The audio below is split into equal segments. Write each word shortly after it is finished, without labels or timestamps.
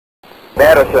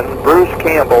Madison, Bruce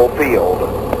Campbell Field.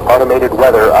 Automated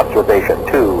weather observation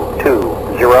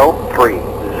 2203.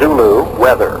 Zulu,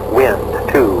 weather, wind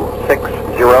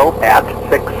 260 at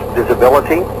 6,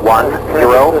 visibility 10,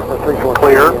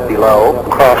 clear, below.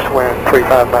 Crosswind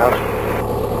 35 miles.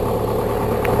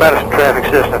 Madison traffic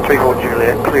system 34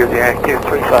 Juliet, clear the active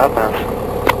 35 miles.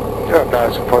 Yeah,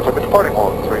 Madison, of course, I've been departing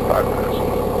on 35 minutes.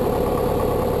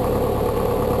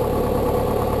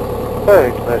 Hey,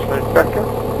 Madison Inspector.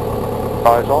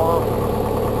 Eyes on.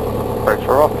 Brakes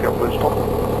are off, fuel boost on.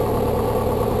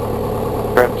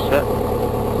 Grab set.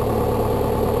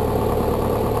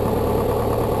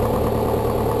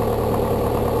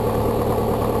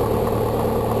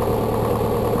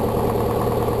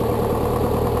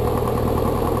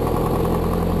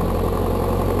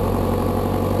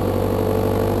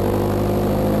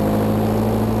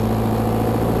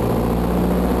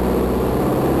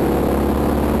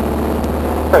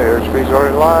 Hey, airspeed's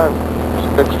already live.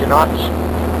 60 knots,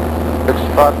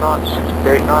 65 knots,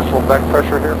 68 knots, a little back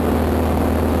pressure here.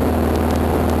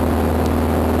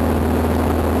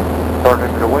 Starting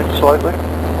into the wind slightly.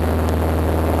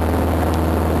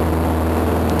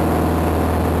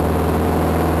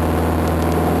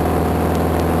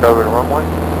 Over the runway.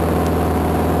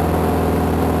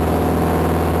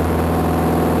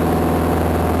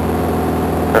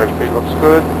 Airspeed looks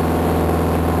good.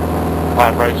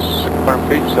 Climb rate 600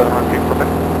 feet, 700 feet per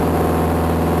minute.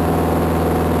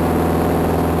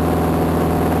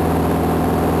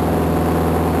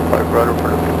 Right rudder for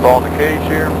the ball in the cage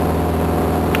here.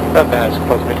 That Madison,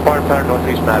 close to me, departing pattern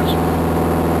northeast Madison.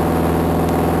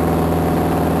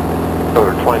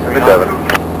 Over 23.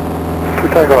 We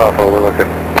take off overlooking.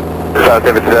 South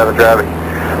 57 traffic.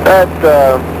 That's,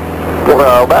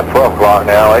 well, about 12 o'clock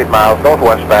now, 8 miles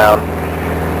northwestbound.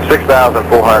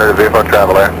 6,400 vehicle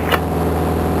travel there.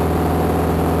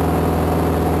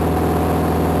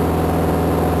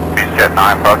 Jet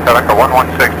 9 Bravo Teleco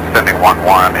 116 descending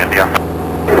 11 India.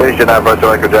 Jet 9 Bravo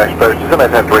Teleco Jackson Post.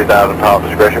 Somebody's had 3,000 pounds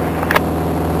discretion.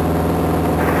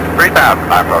 3,000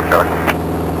 9 Bravo Teleco.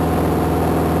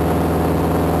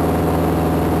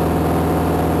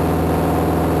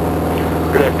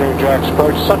 Good afternoon, Jackson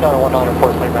Post. Sundown 19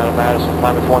 4th Lane out of Madison.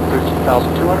 Climb with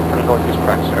 132,200 for the northeast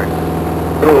practice area.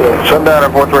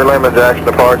 Sundown 43 Lima Jackson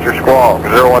departure squawk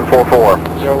 0144.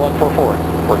 0144,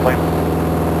 4th Lane.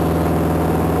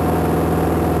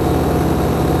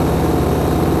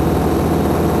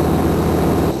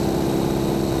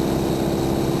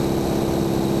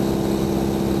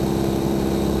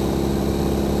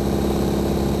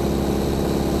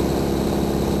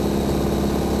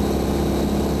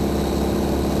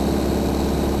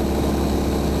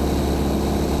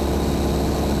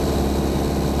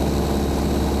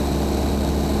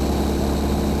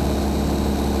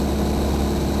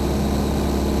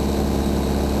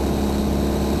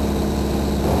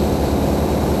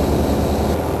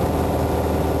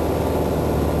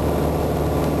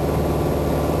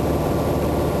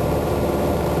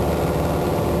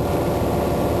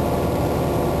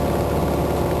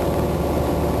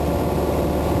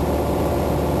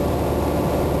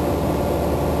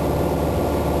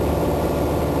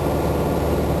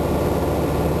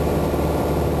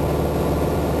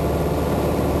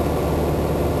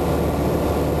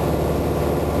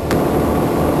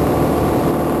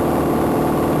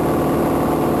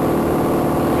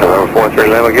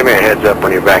 Lima, give me a heads up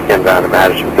when you're back inbound to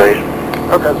Madison, please.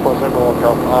 Okay, that's Lima,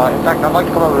 welcome. In fact, I'd like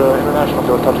to come over to International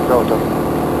to a touch and go with them.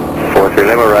 43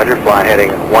 Lima, roger, fly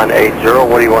heading 180.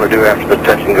 What do you want to do after the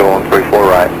touch and go on 34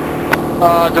 right?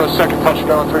 Do a second touch and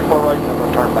go on 34 right, and then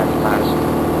return back to Madison.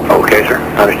 Okay, sir.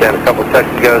 I understand a couple of touch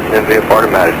and goes and then be a part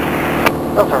of Madison.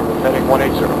 Affirmative, heading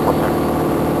 180, 4th.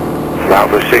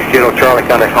 Route 6 Kilo Charlie,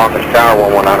 contact Hawkins Tower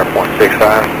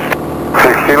 119.65.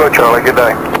 6 Kilo Charlie, good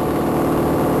day.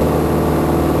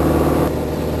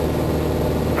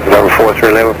 Number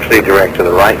 43 Lima, proceed direct to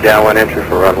the right downwind entry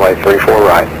for runway 34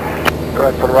 right.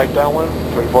 Direct for the right downwind,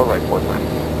 34 right, 4th Lane.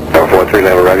 Number 43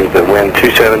 Lima, ready to wind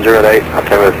 2708,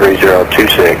 altimeter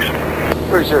 3026.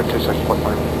 3026, 4th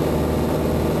Lane.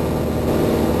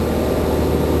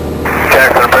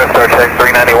 Jackson, press start check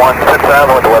 391,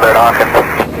 6,000 with the weather at Hawkins.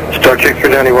 Start check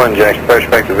 391, Jackson,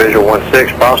 perspective visual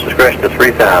 16, pulse discretion to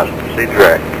 3,000, proceed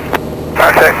direct.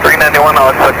 Start check 391,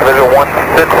 I'll expect the visual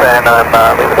 16 and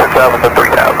I'm leaving 6,000 to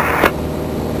 3,000.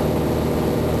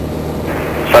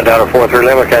 Sundown 43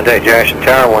 Lima, contact Jackson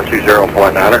Tower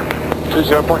 120.9er.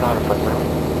 20.9er, 4th Lane.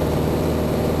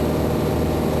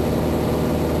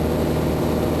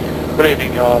 Good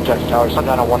evening, Jackson Tower,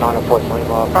 Sundown 19 4th Lane,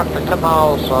 approximately 10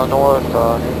 miles north,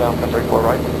 inbound for 34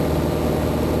 right.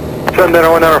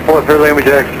 Sundown number 43 Lima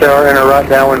Jax Tower, enter right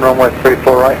downwind runway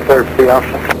 34 right, clear for the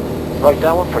option. Right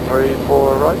downwind for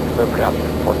 34 right, clear for the option,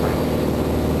 43.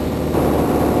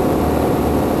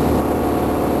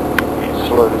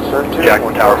 Slow descent to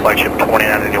Jackson Tower, flagship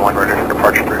 2981, ready for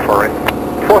departure 34 right.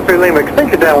 43 Lima, extend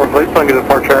your downwind please, so I can get the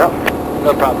departure out.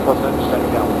 No problem, close in, steady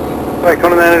down. Alright,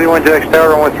 2981 Jax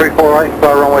Tower, runway 34 right,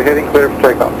 fly runway heading, clear for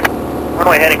takeoff.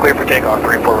 Runway heading clear for takeoff,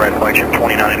 34 right, flagship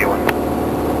 2981.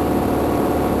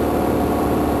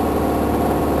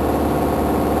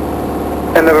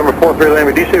 And November 43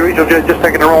 Lima, DC regional jet just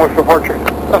taking the runway for departure.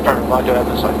 Affirmative, roger that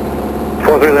this side.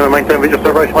 43 Lima, maintain visual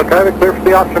separation on traffic, clear for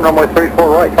the option, runway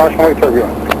 34 right, caution wait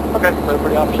turbulence. Okay, clear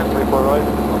for the option, 34 right,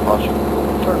 caution,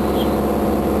 turbulence.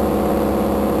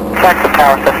 Jackson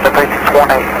Tower, system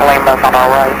 3618 Lima's on our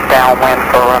right, downwind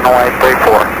for runway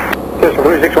 34. System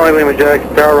 3618 Lima Jax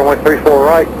Tower, runway 34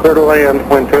 right, clear to land,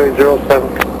 wind 2807.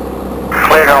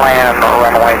 Clear to land,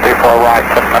 runway 34 right,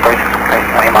 system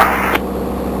 3618 Lima.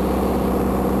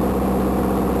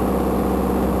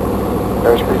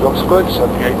 Airspeed looks good,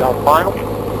 78 down final.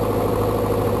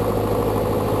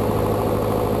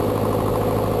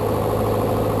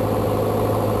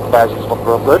 Badges look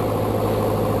real good.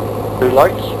 3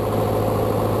 lights,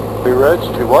 3 reds,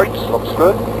 2 whites, looks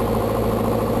good.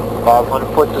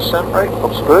 500 foot descent rate,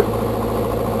 looks good.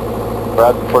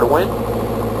 Grabbing for the wind.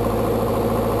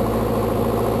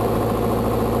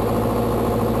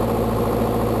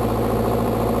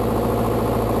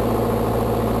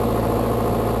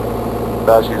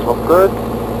 Badges look good.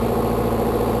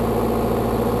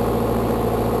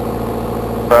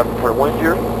 Grabbing for the wind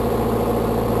here.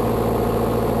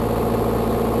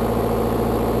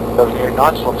 78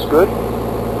 knots, looks good.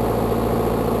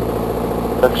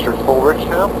 Dexter's full rich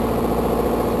now.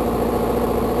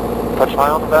 Touch high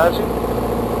on the Vazzy.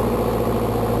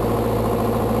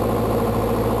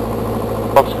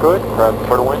 Looks good. Grabbing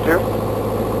for the wind here.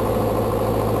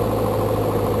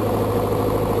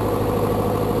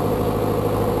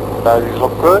 Vazzies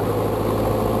look good.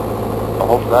 I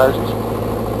hope Vazzies.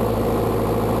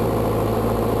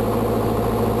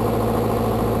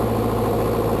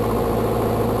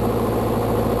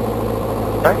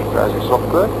 Okay, Vazzies look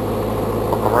good.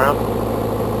 Look around.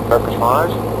 Purpose my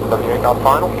eyes. 78 knot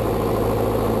final.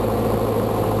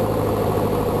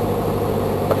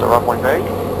 Got the runway made.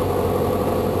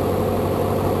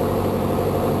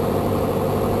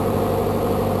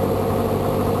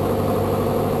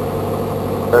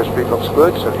 Airspeed looks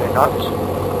good, 78 knots.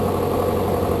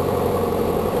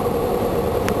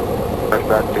 Right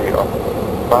back the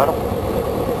bottom.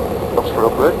 Looks real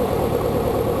good.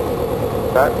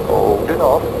 Back, hold it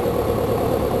off.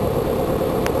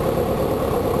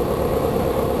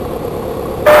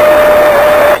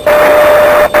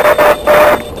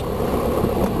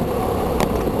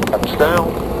 Taps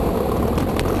down.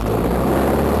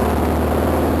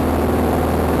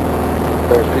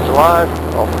 Airspeed's alive.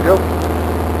 Off we go.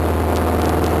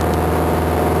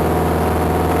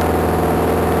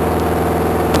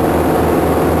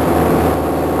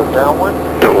 Downwind.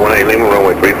 18 Lima,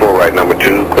 runway 34 right, number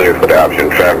 2, cleared for the option.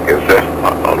 Traffic is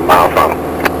on the mile funnel.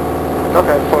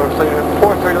 Okay, 43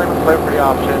 Lima, clear for the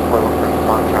option. We're looking for the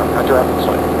contract. I do have the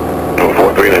site. Number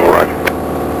 43 Lima, right.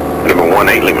 Number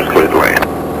 18 Lima is cleared to land.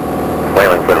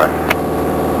 Wayland, Wayland.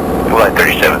 Flight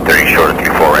 3730, short of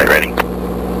 34 right, ready.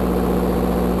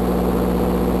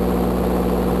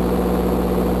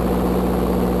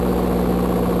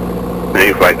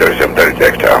 New flight 3730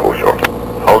 Jax Tower, hold short.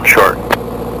 Hold short.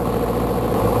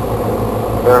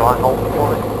 Airline hold for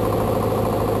me.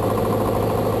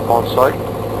 On site.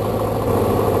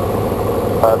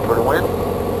 For the wind.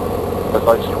 Red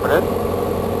lights coming in.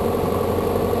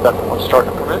 Second one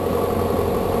starting to come in.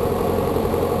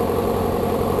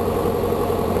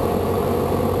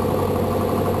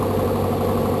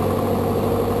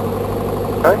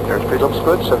 Okay, airspeed looks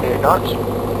good, 78 knots.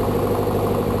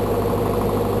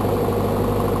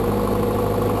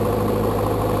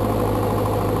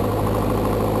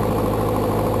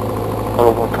 A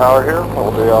little more power here,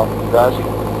 hold the Vazzy.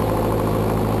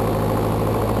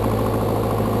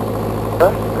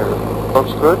 Okay, everything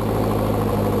looks good.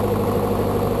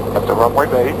 Got the runway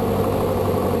made.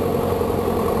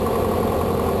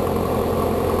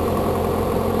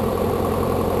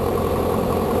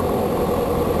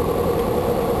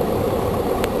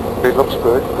 It looks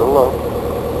good, go low.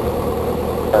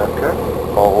 Okay,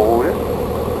 hold it.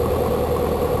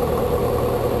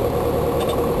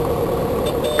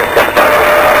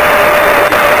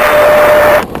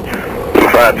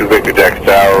 Two Victor Jax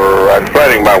Tower, I'm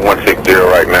flying about 160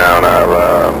 right now, and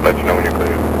I'll let you know.